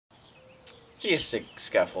Theistic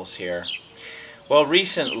Scuffles here. Well,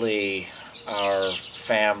 recently our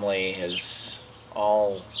family is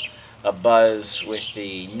all abuzz with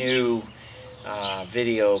the new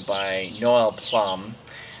video by Noel Plum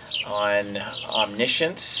on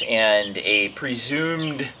omniscience and a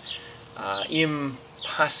presumed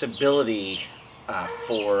impossibility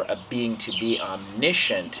for a being to be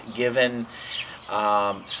omniscient, given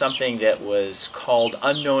something that was called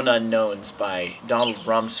Unknown Unknowns by Donald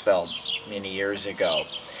Rumsfeld many years ago.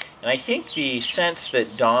 And I think the sense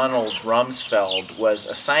that Donald Rumsfeld was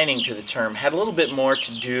assigning to the term had a little bit more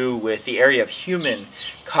to do with the area of human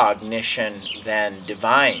cognition than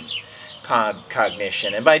divine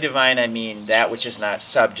cognition. And by divine I mean that which is not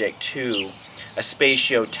subject to a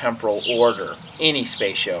spatio-temporal order, any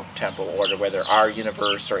spatio-temporal order, whether our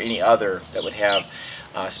universe or any other that would have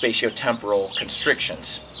spatio-temporal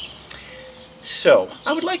constrictions. So,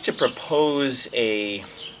 I would like to propose an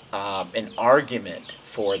argument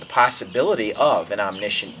for the possibility of an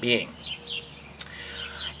omniscient being.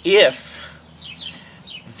 If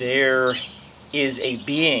there is a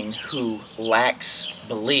being who lacks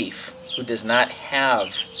belief, who does not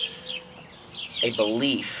have a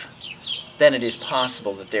belief, then it is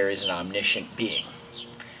possible that there is an omniscient being.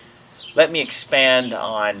 Let me expand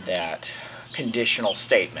on that conditional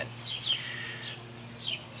statement.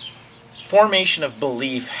 Formation of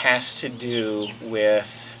belief has to do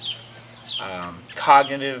with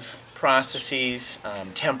cognitive processes,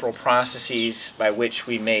 temporal processes by which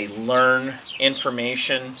we may learn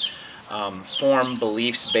information, form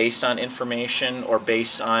beliefs based on information or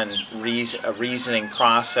based on a reasoning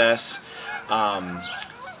process,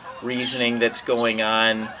 reasoning that's going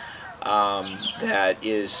on that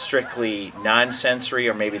is strictly non-sensory,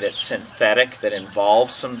 or maybe that's synthetic, that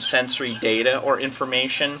involves some sensory data or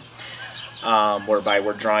information, whereby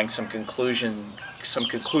we're drawing some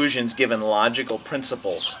conclusions given logical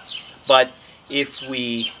principles. But if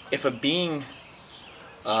a being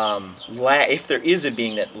if there is a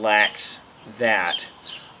being that lacks that,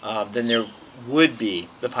 then there would be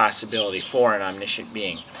the possibility for an omniscient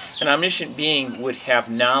being. An omniscient being would have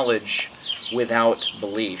knowledge without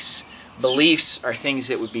beliefs. Beliefs are things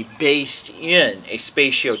that would be based in a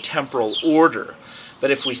spatio-temporal order.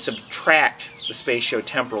 But if we subtract the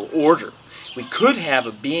spatio-temporal order, we could have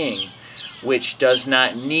a being which does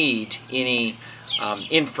not need any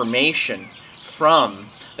information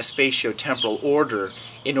from a spatio-temporal order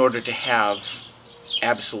in order to have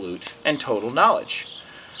absolute and total knowledge.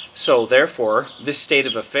 So therefore, this state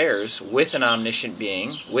of affairs with an omniscient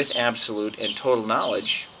being, with absolute and total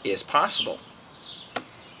knowledge, is possible.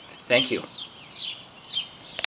 Thank you.